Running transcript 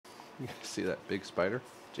You guys see that big spider?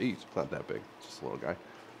 Jeez, it's not that big. It's just a little guy.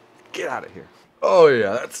 Get out of here. Oh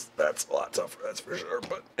yeah, that's a lot tougher, that's for sure.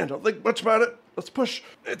 But I don't think much about it. Let's push.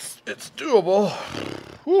 It's doable.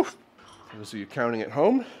 Whew. For those of you counting at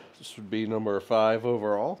home, this would be number 5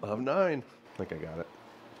 overall of 9. I think I got it.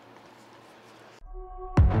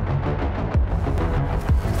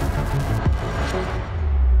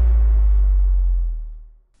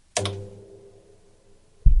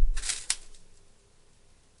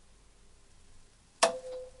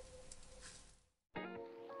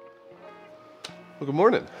 Well, good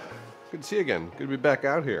morning. Good to see you again. Good to be back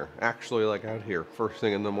out here. Actually, like out here, first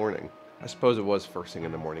thing in the morning. I suppose it was first thing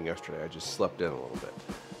in the morning yesterday. I just slept in a little bit.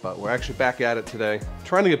 But we're actually back at it today,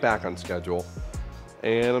 trying to get back on schedule.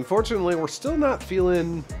 And unfortunately, we're still not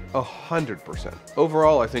feeling 100%.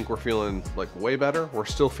 Overall, I think we're feeling like way better. We're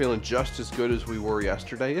still feeling just as good as we were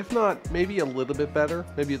yesterday. If not, maybe a little bit better,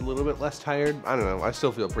 maybe a little bit less tired. I don't know. I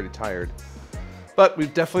still feel pretty tired. But we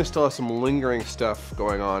definitely still have some lingering stuff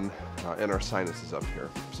going on in our sinuses up here.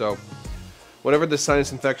 So whatever this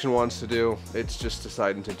sinus infection wants to do, it's just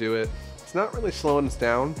deciding to do it. It's not really slowing us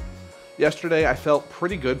down. Yesterday, I felt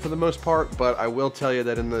pretty good for the most part, but I will tell you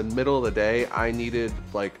that in the middle of the day, I needed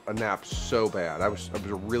like a nap so bad. I was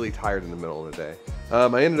really tired in the middle of the day.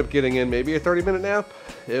 I ended up getting in maybe a 30-minute nap,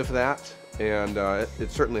 if that, and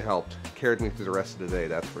it certainly helped. Carried me through the rest of the day,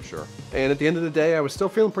 that's for sure. And at the end of the day, I was still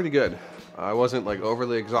feeling pretty good. I wasn't like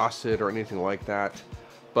overly exhausted or anything like that,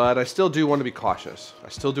 but I still do want to be cautious. I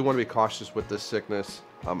still do want to be cautious with this sickness.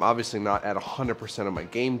 I'm obviously not at 100% of my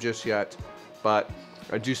game just yet, but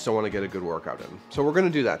I do still want to get a good workout in. So we're going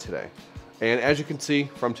to do that today. And as you can see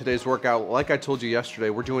from today's workout, like I told you yesterday,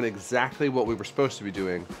 we're doing exactly what we were supposed to be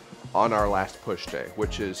doing on our last push day,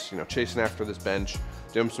 which is, you know, chasing after this bench,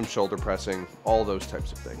 doing some shoulder pressing, all those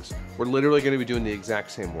types of things. We're literally going to be doing the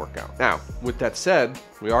exact same workout. Now, with that said,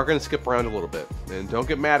 we are going to skip around a little bit, and don't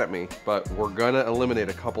get mad at me, but we're going to eliminate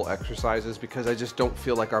a couple exercises because I just don't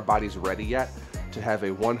feel like our body's ready yet to have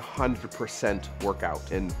a 100%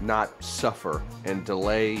 workout and not suffer and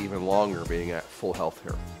delay even longer being at full health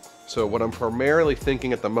here. So what I'm primarily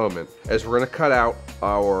thinking at the moment is we're going to cut out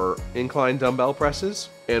our incline dumbbell presses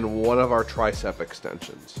and one of our tricep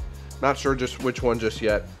extensions. Not sure just which one just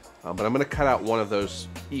yet, but I'm going to cut out one of those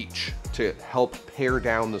each to help pare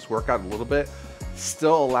down this workout a little bit,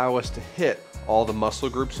 still allow us to hit all the muscle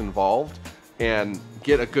groups involved and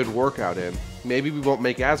get a good workout in. Maybe we won't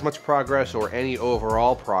make as much progress or any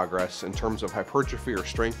overall progress in terms of hypertrophy or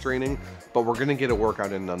strength training, but we're gonna get a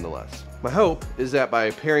workout in nonetheless. My hope is that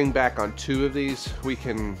by paring back on 2 of these, we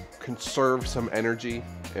can conserve some energy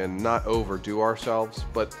and not overdo ourselves,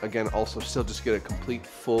 but again, also still just get a complete,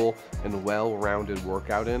 full, and well-rounded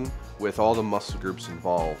workout in with all the muscle groups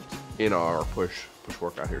involved in our push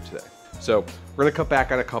workout here today. So we're gonna cut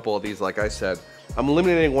back on a couple of these, like I said. I'm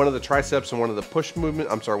eliminating one of the triceps and one of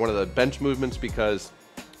the bench movements because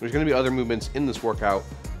there's gonna be other movements in this workout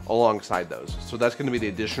alongside those. So that's gonna be the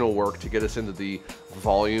additional work to get us into the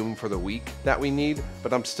volume for the week that we need,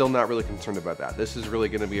 but I'm still not really concerned about that. This is really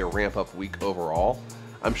gonna be a ramp up week overall.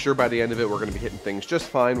 I'm sure by the end of it, we're gonna be hitting things just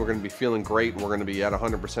fine. We're gonna be feeling great. We're gonna be at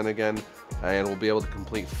 100% again, and we'll be able to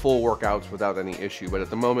complete full workouts without any issue. But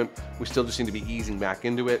at the moment, we still just need to be easing back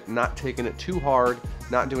into it, not taking it too hard,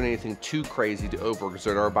 not doing anything too crazy to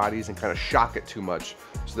overexert our bodies and kind of shock it too much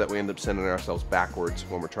so that we end up sending ourselves backwards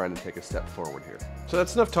when we're trying to take a step forward here. So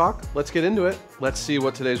that's enough talk. Let's get into it. Let's see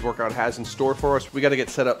what today's workout has in store for us. We got to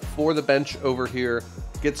get set up for the bench over here,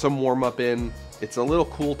 get some warm up in. It's a little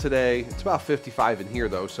cool today. It's about 55 in here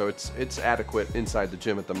though, so it's adequate inside the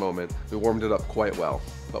gym at the moment. We warmed it up quite well.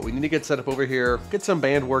 But we need to get set up over here, get some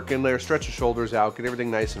band work in there, stretch the shoulders out, get everything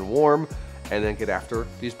nice and warm, and then get after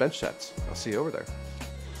these bench sets. I'll see you over there.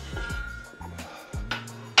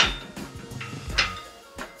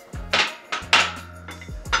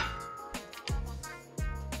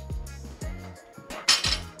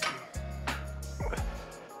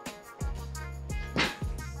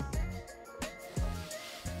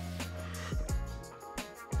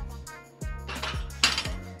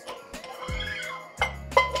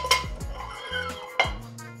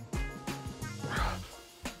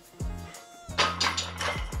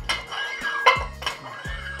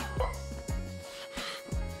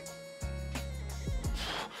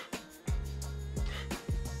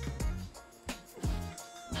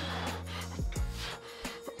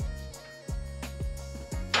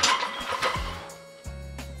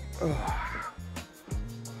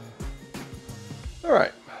 All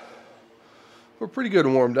right, we're pretty good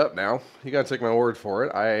and warmed up now. You gotta take my word for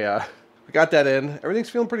it. We got that in. Everything's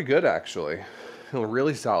feeling pretty good actually. Feeling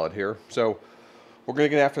really solid here. So We're gonna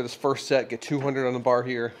get after this first set, get 200 on the bar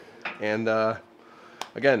here. And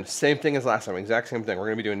again, same thing as last time, exact same thing. We're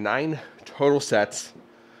gonna be doing 9 total sets,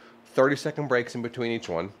 30-second breaks in between each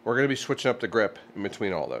one. We're gonna be switching up the grip in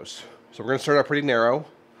between all those. So we're gonna start out pretty narrow.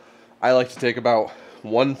 I like to take about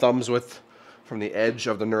 1 thumb's width from the edge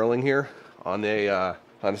of the knurling here on a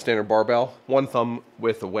standard barbell. 1 thumb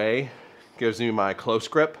width away gives me my close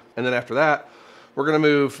grip. And then after that, we're gonna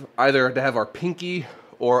move either to have our pinky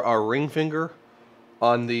or our ring finger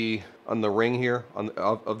on the ring here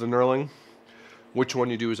of the knurling. Which one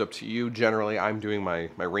you do is up to you. Generally, I'm doing my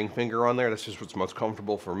ring finger on there. That's just what's most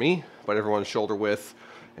comfortable for me. But everyone's shoulder width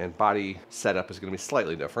and body setup is gonna be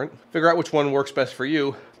slightly different. Figure out which one works best for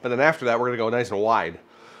you. But then after that, we're gonna go nice and wide.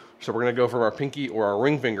 So we're gonna go from our pinky or our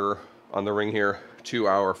ring finger on the ring here to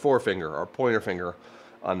our forefinger, our pointer finger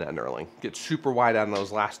on that knurling. Get super wide on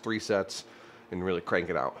those last 3 sets and really crank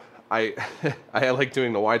it out. I like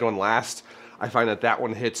doing the wide one last. I find that that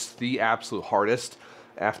one hits the absolute hardest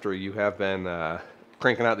after you have been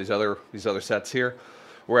cranking out these other sets here.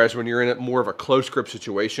 Whereas when you're in more of a close grip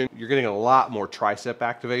situation, you're getting a lot more tricep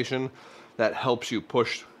activation that helps you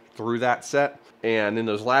push through that set. And in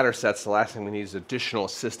those latter sets, the last thing we need is additional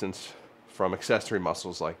assistance from accessory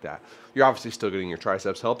muscles like that. You're obviously still getting your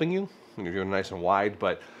triceps helping you when you're doing nice and wide,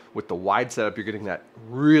 but with the wide setup, you're getting that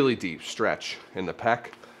really deep stretch in the pec.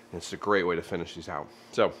 And it's a great way to finish these out.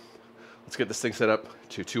 So let's get this thing set up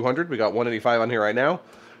to 200. We got 185 on here right now,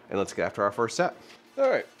 and let's get after our first set. All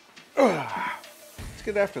right, let's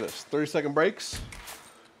get after this. 30-second breaks.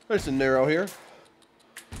 Nice and narrow here.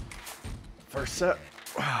 First set.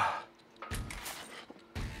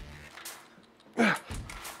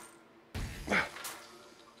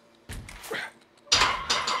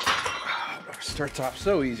 Starts off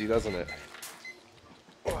so easy, doesn't it?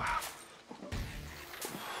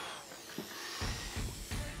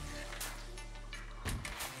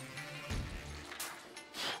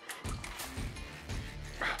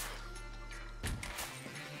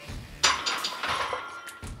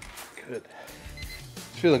 Good.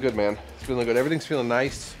 It's feeling good, man. It's feeling good. Everything's feeling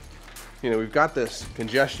nice. You know, we've got this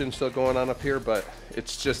congestion still going on up here, but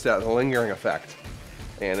it's just that lingering effect.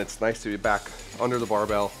 And it's nice to be back under the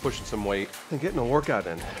barbell, pushing some weight, and getting a workout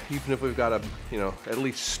in. Even if we've got to, you know, at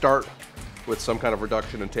least start with some kind of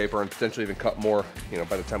reduction and taper and potentially even cut more, you know,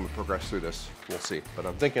 by the time we progress through this. We'll see. But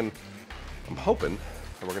I'm hoping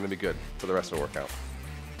that we're going to be good for the rest of the workout.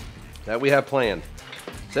 That we have planned.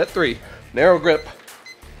 Set 3, narrow grip.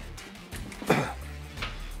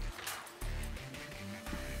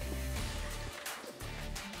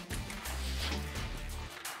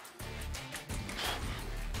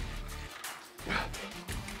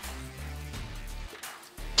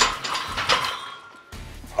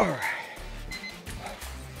 All right.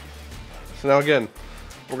 So now again,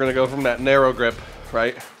 we're gonna go from that narrow grip,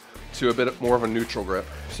 right, to a bit more of a neutral grip.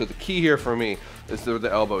 So the key here for me is where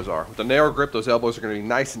the elbows are. With the narrow grip, those elbows are gonna be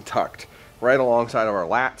nice and tucked right alongside of our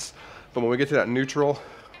lats. But when we get to that neutral,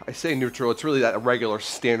 I say neutral, it's really that regular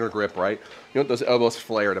standard grip, right? You want those elbows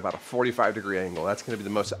flared about a 45-degree angle. That's gonna be the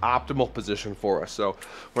most optimal position for us. So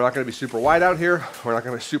we're not gonna be super wide out here. We're not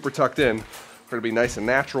gonna be super tucked in. We're gonna be nice and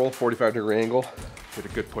natural, 45-degree angle. Get a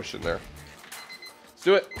good push in there. Let's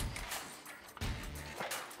do it.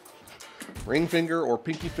 Ring finger or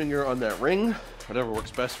pinky finger on that ring, whatever works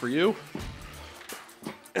best for you.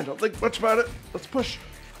 And don't think much about it. Let's push.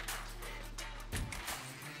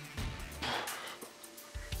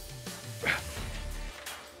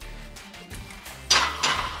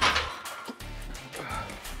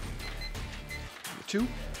 Number 2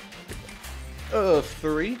 of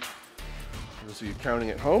 3. For those of you counting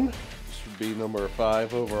at home, this would be number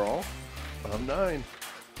 5 overall of 9.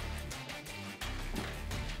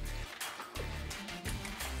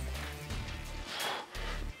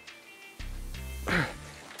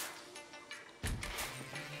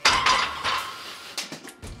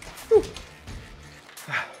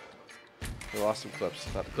 We lost some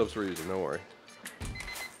clips. Not the clips we're using, don't worry.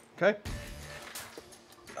 Okay.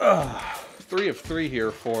 3 of 3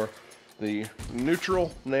 here for the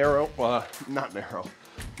neutral, narrow, not narrow,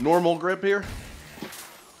 normal grip here.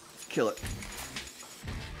 Let's kill it.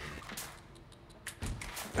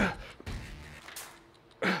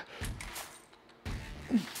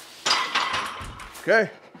 Okay.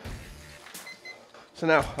 So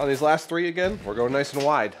now on these last 3 again, we're going nice and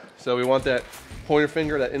wide. So we want that pointer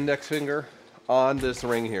finger, that index finger on this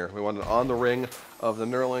ring here. We want it on the ring of the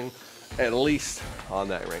knurling, at least on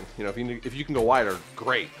that ring. You know, if you can go wider,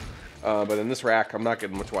 great. But in this rack, I'm not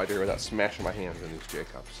getting much wider without smashing my hands in these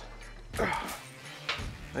J-cups.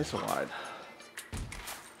 Nice and wide.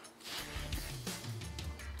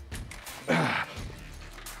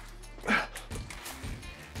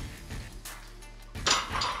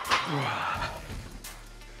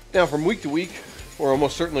 Now from week to week, we're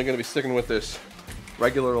almost certainly going to be sticking with this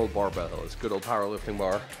regular old barbell, this good old powerlifting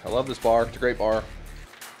bar. I love this bar, it's a great bar.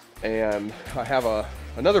 And I have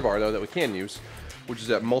another bar though that we can use, which is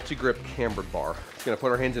that multi-grip cambered bar. It's going to put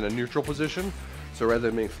our hands in a neutral position. So rather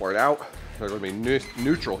than being flared out, they're going to be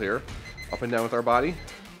neutral here, up and down with our body.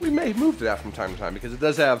 We may move to that from time to time because it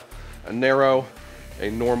does have a narrow, a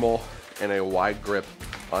normal, and a wide grip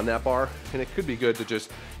on that bar. And it could be good to just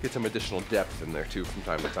get some additional depth in there too from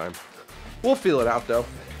time to time. We'll feel it out though.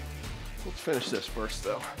 Let's finish this first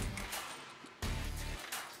though.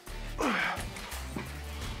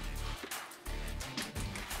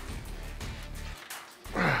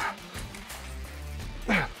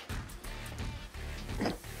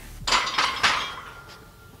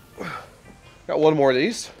 Got one more of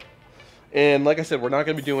these. And like I said, we're not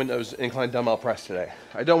going to be doing those incline dumbbell press today.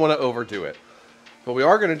 I don't want to overdo it. What we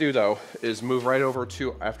are going to do though is move right over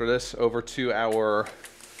to, after this, over to our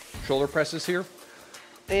shoulder presses here.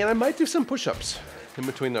 And I might do some push-ups in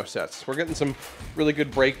between those sets. We're getting some really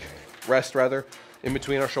good rest in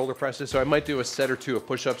between our shoulder presses. So I might do a set or two of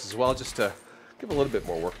push-ups as well, just to give a little bit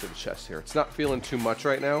more work to the chest here. It's not feeling too much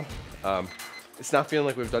right now. It's not feeling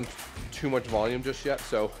like we've done too much volume just yet.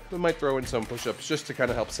 So we might throw in some push-ups just to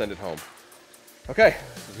kind of help send it home. Okay,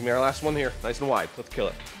 this is gonna be our last one here, nice and wide. Let's kill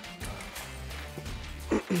it.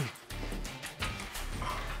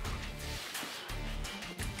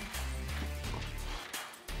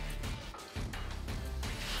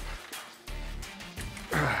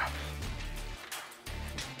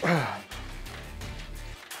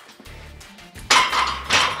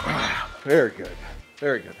 Very good,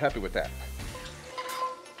 very good. Happy with that.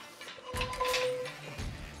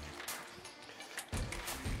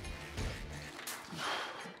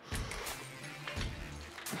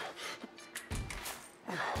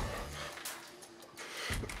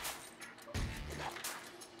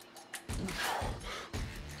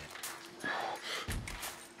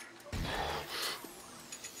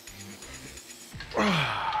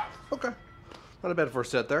 Okay, not a bad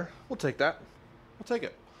first set there. We'll take that. We'll take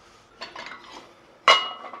it.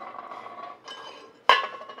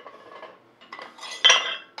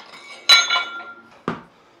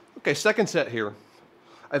 Okay, second set here.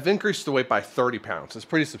 I've increased the weight by 30 pounds. It's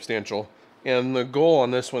pretty substantial. And the goal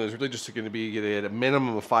on this one is really just going to be get a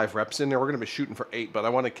minimum of 5 reps in there. We're going to be shooting for 8, but I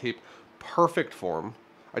want to keep perfect form.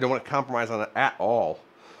 I don't want to compromise on it at all.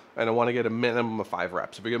 And I want to get a minimum of 5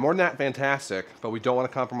 reps. If we get more than that, fantastic, but we don't want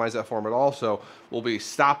to compromise that form at all. So we'll be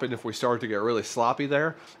stopping if we start to get really sloppy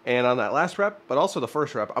there. And on that last rep, but also the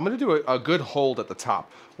first rep, I'm going to do a good hold at the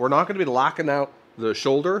top. We're not going to be locking out the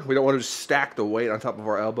shoulder. We don't want to just stack the weight on top of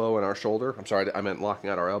our elbow and our shoulder. I'm sorry, I meant locking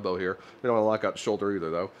out our elbow here. We don't want to lock out the shoulder either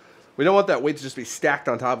though. We don't want that weight to just be stacked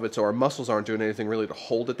on top of it so our muscles aren't doing anything really to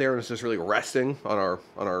hold it there and it's just really resting on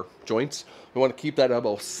our joints. We want to keep that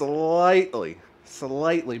elbow slightly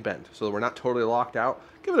bent so that we're not totally locked out.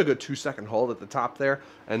 Give it a good 2-second hold at the top there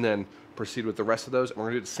and then proceed with the rest of those. And we're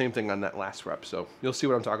going to do the same thing on that last rep. So you'll see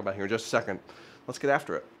what I'm talking about here in just a second. Let's get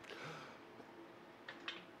after it.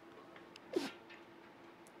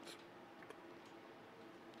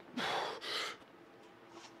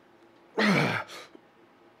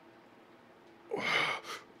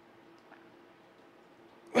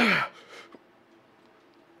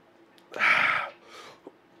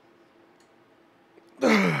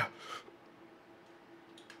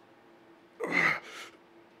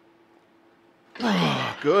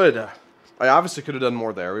 Good. I obviously could have done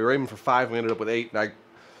more there. We were aiming for 5, we ended up with 8. And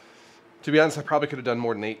to be honest, I probably could have done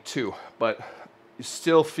more than 8 too, but you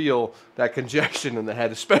still feel that congestion in the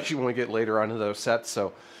head, especially when we get later onto those sets.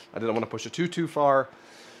 So I didn't want to push it too far,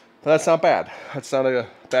 but that's not bad. That's not a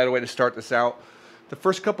bad way to start this out. The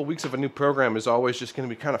first couple weeks of a new program is always just going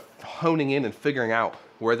to be kind of honing in and figuring out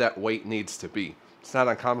where that weight needs to be. It's not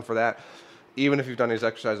uncommon for that. Even if you've done these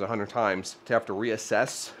exercises 100 times, to have to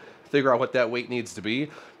reassess, figure out what that weight needs to be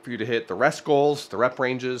for you to hit the rest goals, the rep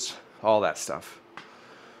ranges, all that stuff.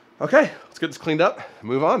 Okay, let's get this cleaned up and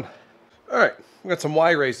move on. All right, we've got some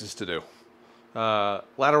Y-raises to do.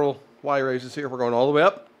 Lateral Y-raises here. We're going all the way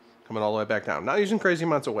up, coming all the way back down. Not using crazy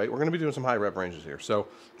amounts of weight. We're going to be doing some high rep ranges here. So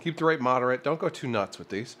keep the rate moderate. Don't go too nuts with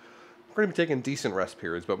these. We're going to be taking decent rest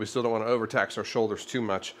periods, but we still don't want to overtax our shoulders too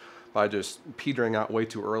much by just petering out way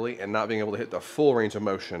too early and not being able to hit the full range of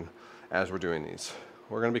motion as we're doing these.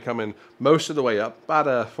 We're going to be coming most of the way up, about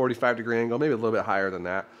a 45-degree angle, maybe a little bit higher than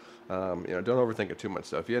that. Don't overthink it too much.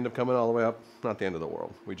 So if you end up coming all the way up, not the end of the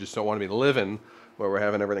world. We just don't want to be living where we're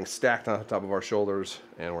having everything stacked on top of our shoulders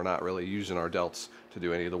and we're not really using our delts to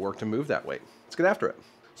do any of the work to move that weight. Let's get after it.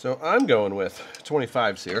 So I'm going with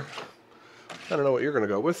 25s here. I don't know what you're going to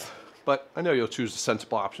go with. but I know you'll choose a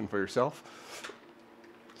sensible option for yourself.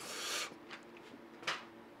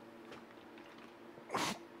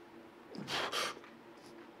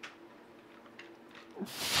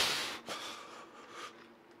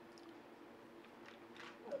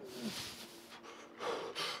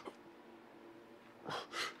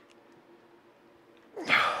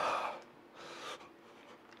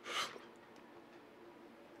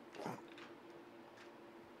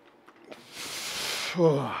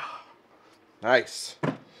 Nice.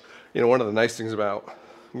 You know, one of the nice things about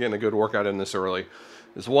getting a good workout in this early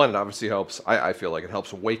is, one, it obviously helps. I feel like it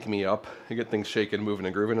helps wake me up and get things shaking, moving,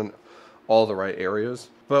 and grooving in all the right areas.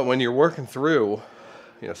 But when you're working through,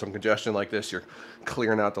 you know, some congestion like this, you're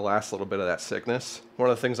clearing out the last little bit of that sickness. One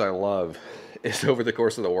of the things I love is over the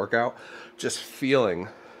course of the workout, just feeling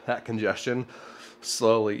that congestion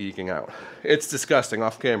slowly eking out. It's disgusting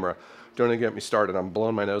off camera. Don't even get me started. I'm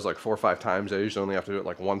blowing my nose like 4 or 5 times. I usually only have to do it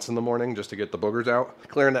like once in the morning just to get the boogers out.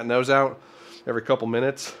 Clearing that nose out every couple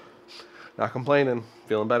minutes. Not complaining.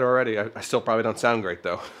 Feeling better already. I still probably don't sound great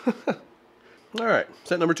though. All right,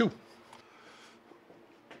 set number 2.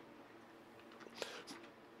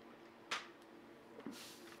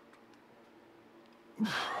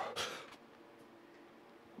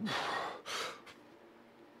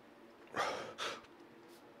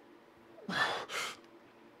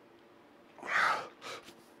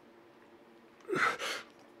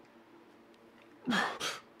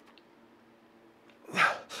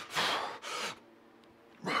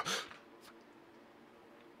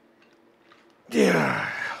 Yeah,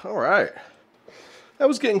 all right. That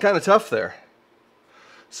was getting kind of tough there.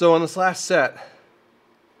 So on this last set,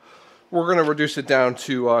 we're going to reduce it down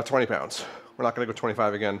to 20 pounds. We're not going to go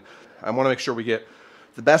 25 again. I want to make sure we get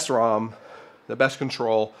the best ROM, the best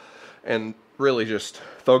control, and really just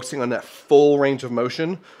focusing on that full range of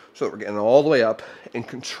motion so that we're getting all the way up and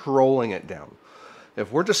controlling it down.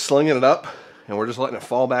 If we're just slinging it up and we're just letting it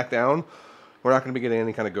fall back down, we're not going to be getting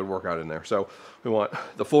any kind of good workout in there. So we want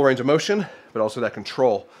the full range of motion, but also that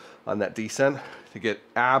control on that descent to get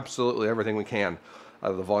absolutely everything we can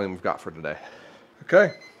out of the volume we've got for today.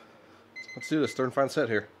 Okay, let's do this third and final set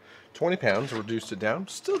here. 20 pounds, reduced it down,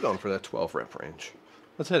 still going for that 12 rep range.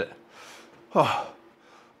 Let's hit it. Oh.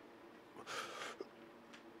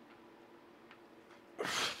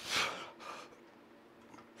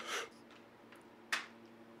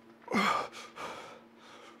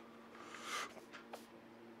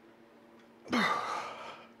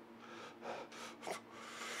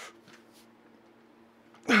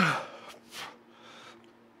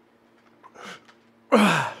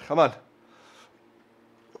 Come on.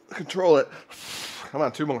 Control it. Come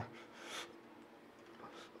on, 2 more.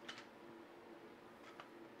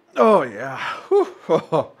 Oh, yeah.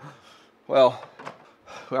 Whew. Well,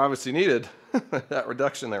 we obviously needed that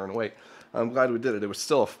reduction there in weight. I'm glad we did it. It was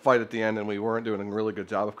still a fight at the end, and we weren't doing a really good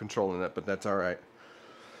job of controlling it, but that's all right.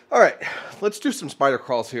 All right, let's do some spider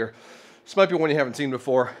crawls here. This might be one you haven't seen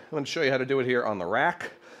before. I'm going to show you how to do it here on the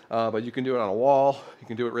rack, but you can do it on a wall. You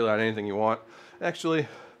can do it really on anything you want. Actually,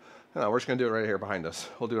 no, we're just going to do it right here behind us.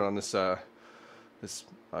 We'll do it on this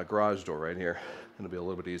garage door right here. It'll be a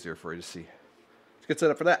little bit easier for you to see. Let's get set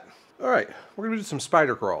up for that. All right, we're going to do some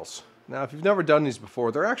spider crawls. Now, if you've never done these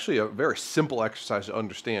before, they're actually a very simple exercise to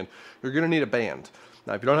understand. You're going to need a band.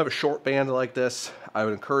 Now, if you don't have a short band like this, I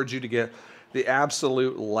would encourage you to get the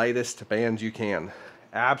absolute lightest band you can.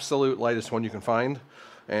 Absolute lightest one you can find.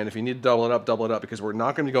 And if you need to double it up because we're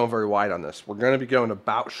not going to be going very wide on this. We're going to be going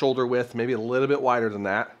about shoulder width, maybe a little bit wider than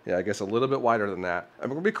that. Yeah, I guess a little bit wider than that. And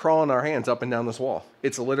we're going to be crawling our hands up and down this wall.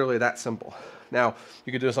 It's literally that simple. Now,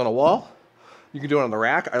 you can do this on a wall. You can do it on the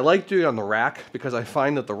rack. I like doing it on the rack because I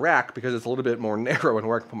find that the rack, because it's a little bit more narrow and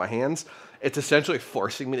where I can put my hands, it's essentially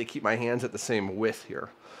forcing me to keep my hands at the same width here.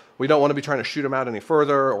 We don't want to be trying to shoot them out any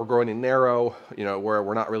further or grow any narrow, you know, where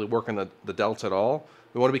we're not really working the delts at all.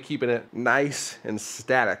 We want to be keeping it nice and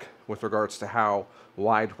static with regards to how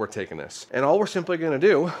wide we're taking this. And all we're simply going to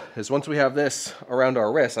do is once we have this around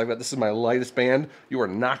our wrist, this is my lightest band. You are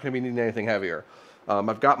not going to be needing anything heavier.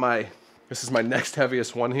 This is my next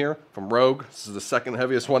heaviest one here from Rogue. This is the second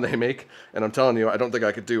heaviest one they make. And I'm telling you, I don't think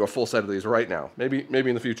I could do a full set of these right now. Maybe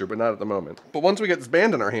in the future, but not at the moment. But once we get this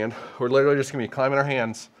band in our hand, we're literally just going to be climbing our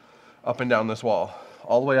hands up and down this wall,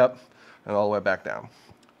 all the way up and all the way back down.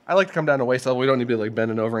 I like to come down to waist level. We don't need to be like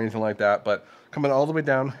bending over or anything like that, but coming all the way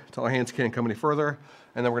down until our hands can't come any further.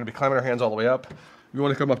 And then we're going to be climbing our hands all the way up. If you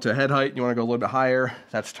want to come up to head height, you want to go a little bit higher,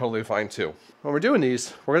 that's totally fine too. When we're doing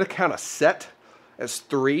these, we're going to count a set as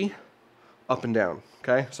 3 up and down.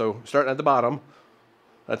 Okay, so starting at the bottom,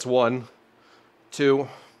 that's 1, 2,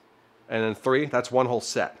 And then 3, that's 1 whole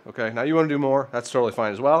set, okay? Now you want to do more, that's totally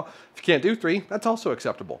fine as well. If you can't do 3, that's also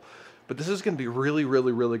acceptable. But this is going to be really,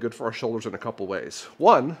 really, really good for our shoulders in a couple ways.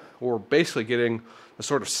 One, we're basically getting a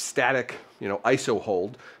sort of static, iso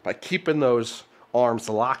hold by keeping those arms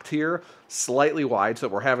locked here, slightly wide, so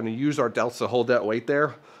that we're having to use our delts to hold that weight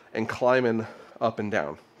there and climbing up and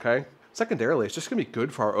down, okay? Secondarily, it's just going to be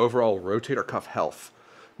good for our overall rotator cuff health.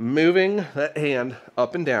 Moving that hand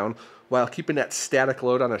up and down while keeping that static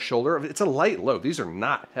load on a shoulder. It's a light load. These are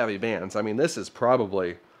not heavy bands. I mean, this is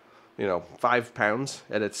probably, 5 pounds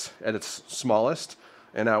at its smallest.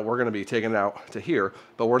 And now we're going to be taking it out to here.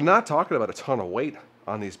 But we're not talking about a ton of weight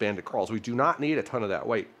on these banded crawls. We do not need a ton of that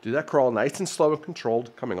weight. Do that crawl nice and slow and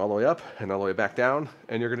controlled, coming all the way up and all the way back down.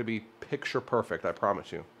 And you're going to be picture perfect, I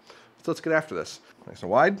promise you. So let's get after this. Nice and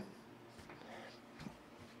wide.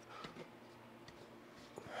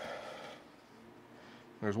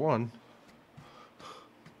 There's 1.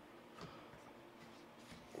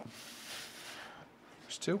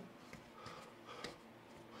 There's 2.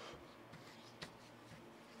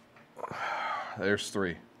 There's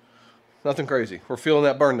 3. Nothing crazy. We're feeling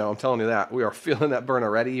that burn now, I'm telling you that. We are feeling that burn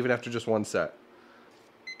already, even after just 1 set.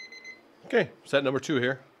 Okay, set number 2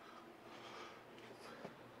 here.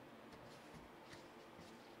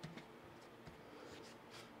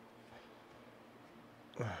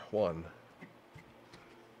 One.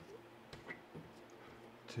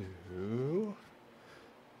 2.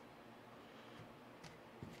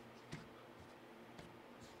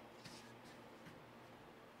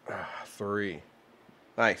 3.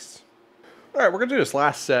 Nice. All right, we're gonna do this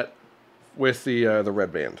last set with the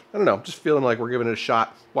red band. I don't know, just feeling like we're giving it a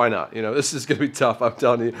shot. Why not? This is gonna be tough. I'm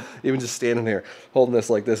telling you, even just standing here holding this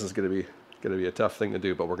like this is gonna be a tough thing to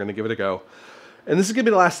do. But we're gonna give it a go. And this is gonna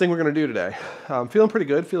be the last thing we're gonna do today. I'm feeling pretty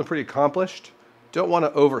good, feeling pretty accomplished. Don't want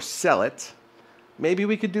to oversell it. Maybe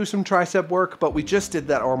we could do some tricep work, but we just did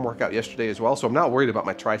that arm workout yesterday as well, so I'm not worried about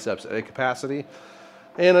my triceps at any capacity.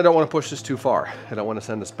 And I don't want to push this too far. I don't want to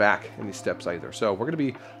send us back any steps either. So we're going to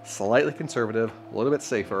be slightly conservative, a little bit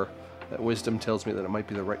safer. That wisdom tells me that it might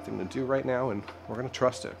be the right thing to do right now, and we're going to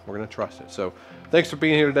trust it. We're going to trust it. So thanks for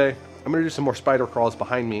being here today. I'm going to do some more spider crawls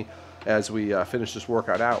behind me as we finish this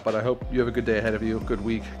workout out, but I hope you have a good day ahead of you, good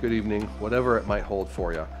week, good evening, whatever it might hold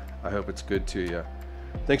for you. I hope it's good to you.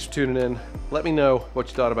 Thanks for tuning in. Let me know what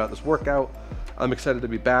you thought about this workout. I'm excited to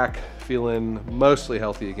be back, feeling mostly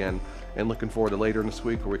healthy again, and looking forward to later in this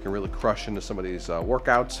week where we can really crush into some of these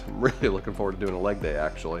workouts. I'm really looking forward to doing a leg day,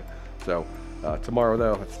 actually. So tomorrow,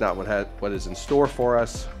 though, it's not what is in store for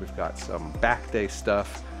us. We've got some back day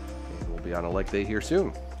stuff, and we'll be on a leg day here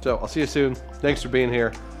soon. So I'll see you soon. Thanks for being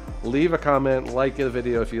here. Leave a comment, like the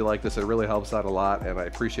video if you like this. It really helps out a lot, and I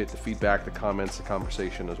appreciate the feedback, the comments, the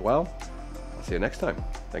conversation as well. I'll see you next time.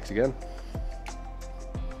 Thanks again.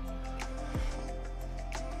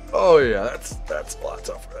 Oh yeah, that's a lot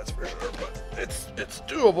tougher, that's for sure, but it's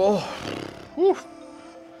doable. Whew.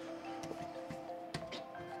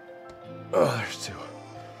 Oh, there's 2.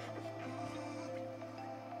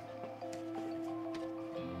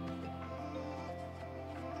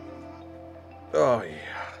 Oh yeah.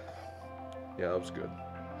 Yeah, that was good.